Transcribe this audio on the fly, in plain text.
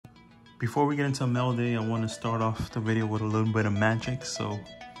Before we get into mail day, I want to start off the video with a little bit of magic. So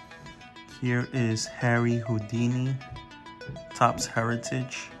here is Harry Houdini, Topps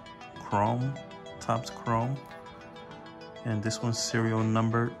Heritage, Chrome, Topps Chrome. And this one's serial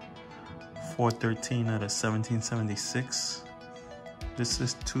number 413 out of 1776. This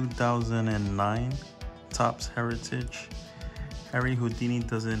is 2009 Topps Heritage. Harry Houdini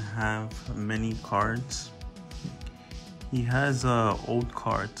doesn't have many cards. He has old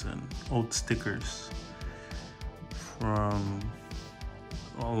cards and old stickers from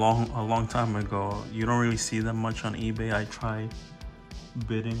a long time ago. You don't really see them much on eBay. I tried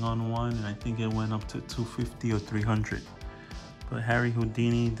bidding on one and I think it went up to $250 or $300. But Harry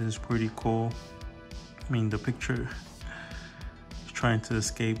Houdini, this is pretty cool. I mean, the picture is trying to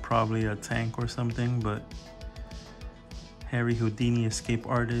escape probably a tank or something, but Harry Houdini, escape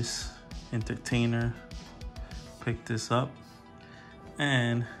artist, entertainer, picked this up.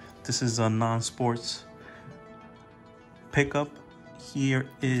 And this is a non-sports pickup. Here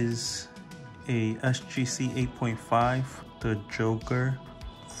is a SGC 8.5, the Joker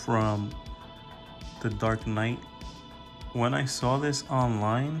from The Dark Knight. When I saw this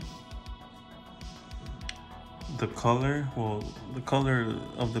online, the color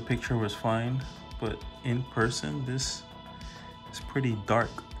of the picture was fine, but in person, this is pretty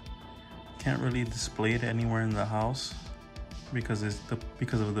dark. Can't really display it anywhere in the house because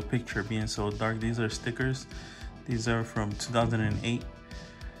of the picture being so dark. These are stickers. These are from 2008.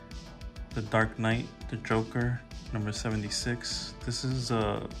 The Dark Knight, the Joker, number 76. This is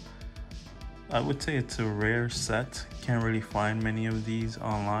I would say it's a rare set. Can't really find many of these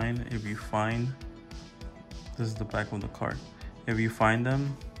online. If you find, this is the back of the card. If you find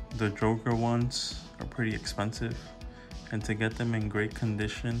them, the Joker ones are pretty expensive, and to get them in great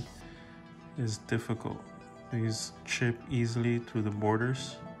condition is difficult. These chip easily through the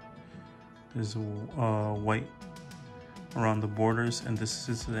borders. There's white around the borders, and this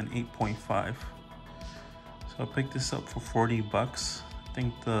is an 8.5. So I picked this up for 40 bucks. I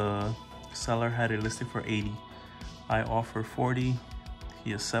think the seller had it listed for 80. I offered 40.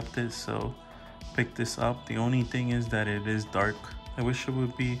 He accepted, so picked this up. The only thing is that it is dark. I wish it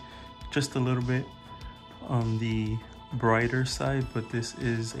would be just a little bit on the brighter side, but this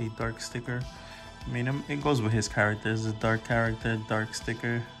is a dark sticker. I mean, it goes with his character. It's a dark character, dark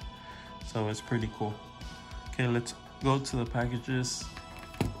sticker, so it's pretty cool. Okay, let's go to the packages.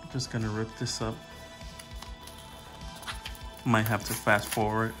 Just gonna rip this up. Might have to fast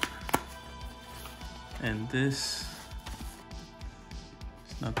forward. And this,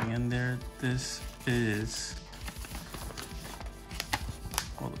 there's nothing in there. This is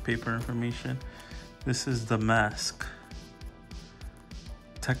all the paper information. This is the mask.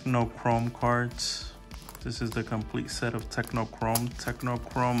 Technochrome cards. This is the complete set of Technochrome.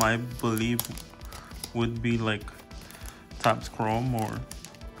 Technochrome, I believe, would be like Topps Chrome or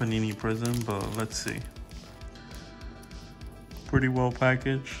Panini Prism, but let's see. Pretty well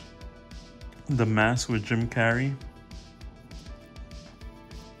packaged. The mask with Jim Carrey.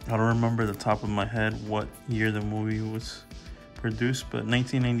 I don't remember the top of my head what year the movie was produced, but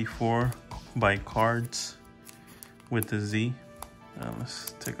 1994 by Cards with the Z.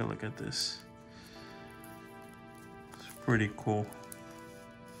 Let's take a look at this. It's pretty cool.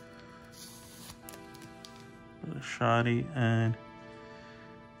 Shoddy, and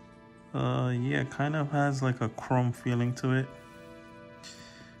yeah, kind of has like a chrome feeling to it.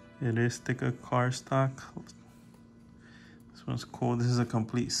 It is sticker cardstock. This one's cool. This is a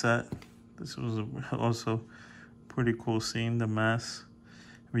complete set. This was also pretty cool seeing the mask.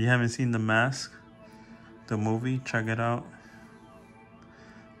 If you haven't seen The Mask, the movie, check it out.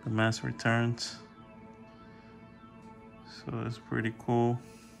 The Mask returns. So it's pretty cool.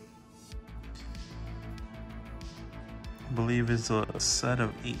 I believe it's a set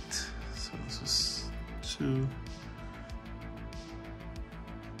of 8. So this is 2,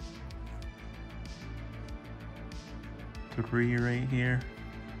 3 right here,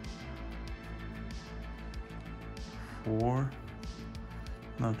 4,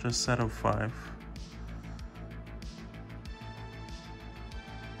 no, just set of 5.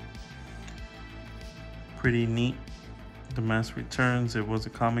 Pretty neat. The Mask returns. It was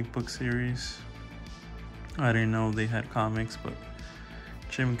a comic book series. I didn't know they had comics, but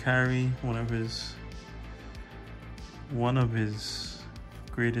Jim Carrey, one of his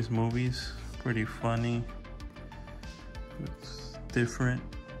greatest movies. Pretty funny. It's different.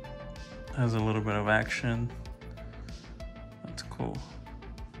 Has a little bit of action. That's cool.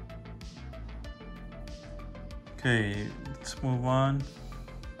 Okay, let's move on.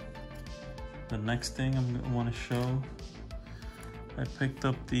 The next thing I want to show I picked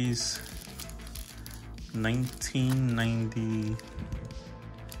up these 1990, I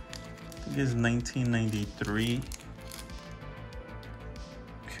think it's 1993.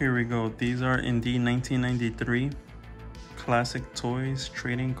 Here we go. These are indeed 1993 classic toys,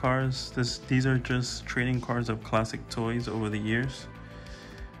 trading cards. These are just trading cards of classic toys over the years.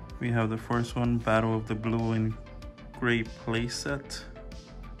 We have the first one, Battle of the Blue and Gray playset.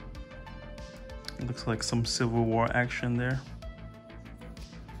 Looks like some Civil War action there.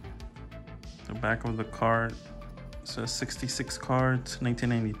 The back of the card says 66 cards,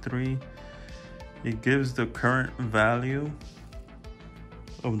 1993. It gives the current value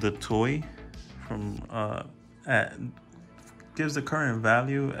of the toy from gives the current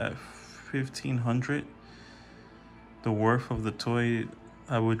value at 1,500. The worth of the toy,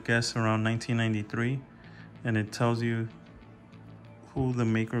 I would guess around 1993, and it tells you who the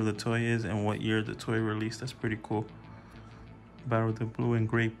maker of the toy is and what year the toy released. That's pretty cool. Battle of the Blue and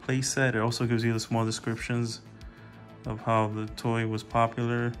Gray playset. It also gives you the small descriptions of how the toy was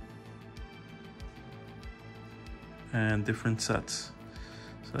popular and different sets.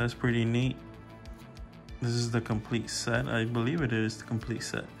 So that's pretty neat. This is the complete set. I believe it is the complete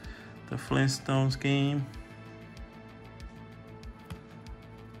set. The Flintstones game.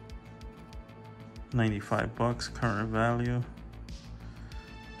 95 bucks current value.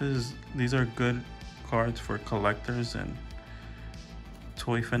 These are good cards for collectors and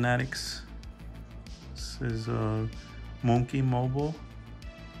toy fanatics. This is Monkey Mobile.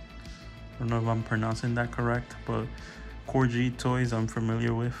 I don't know if I'm pronouncing that correct, but Core G toys I'm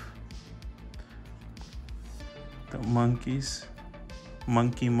familiar with. The monkeys.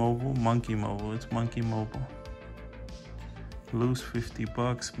 Monkey Mobile, it's Monkey Mobile. Loose 50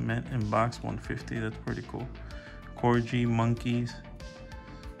 bucks, mint in box 150. That's pretty cool. Core G monkeys.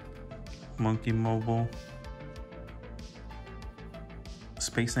 Monkey Mobile.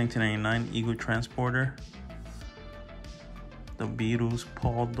 Space 1999 Eagle Transporter. The Beatles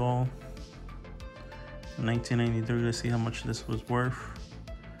Paul doll. 1993. Let's see how much this was worth.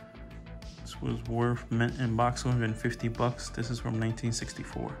 This was worth mint in box 150 bucks. This is from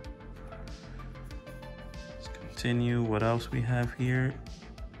 1964. Let's continue. What else we have here?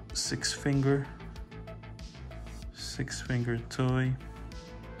 Six finger toy.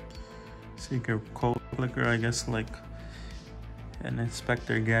 Secret code clicker, I guess like an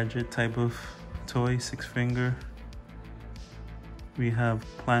Inspector Gadget type of toy. Six finger. We have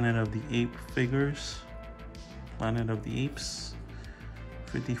Planet of the Ape figures. Planet of the Apes.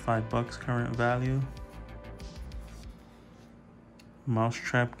 55 bucks current value.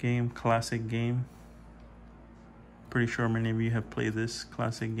 Mousetrap game, classic game. Pretty sure many of you have played this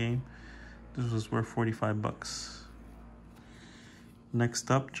classic game. This was worth 45 bucks.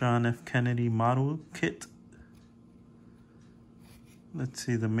 Next up, John F. Kennedy model kit. Let's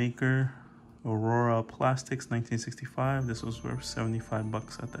see, the maker, Aurora Plastics, 1965. This was worth 75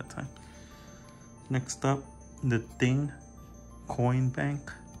 bucks at that time. Next up, the Thing Coin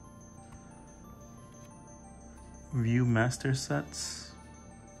Bank. View Master Sets.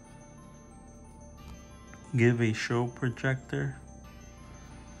 Give a Show projector.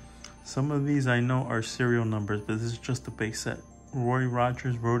 Some of these I know are serial numbers, but this is just the base set. Roy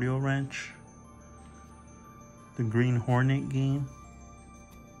Rogers Rodeo Ranch. The Green Hornet game.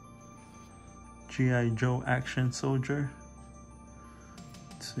 G.I. Joe Action Soldier.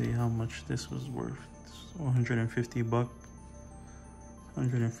 Let's see how much this was worth. 150 bucks.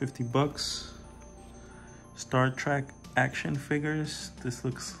 150 bucks. Star Trek action figures. This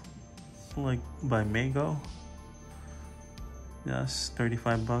looks like by Mego. Yes,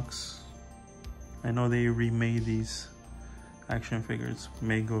 35 bucks. I know they remade these action figures.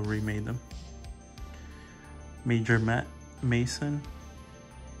 Mego remade them. Major Matt Mason.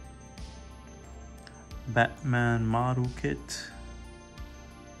 Batman model kit.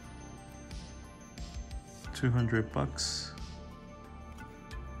 200 bucks.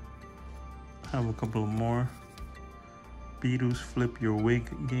 Have a couple more. Beatles Flip Your Wig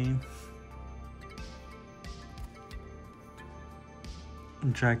game.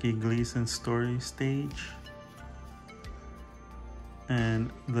 Jackie Gleason Story Stage.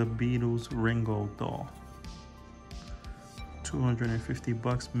 And the Beatles Ringo doll. 250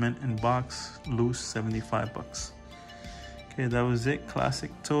 bucks, mint in box, loose 75 bucks. Okay, that was it.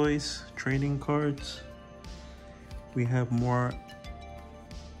 Classic toys, trading cards. We have more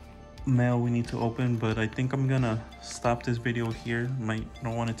mail we need to open, but I think I'm gonna stop this video here. I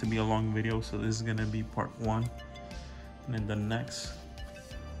don't want it to be a long video, so this is gonna be part 1. And in the next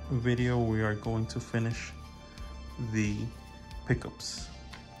video, we are going to finish the pickups.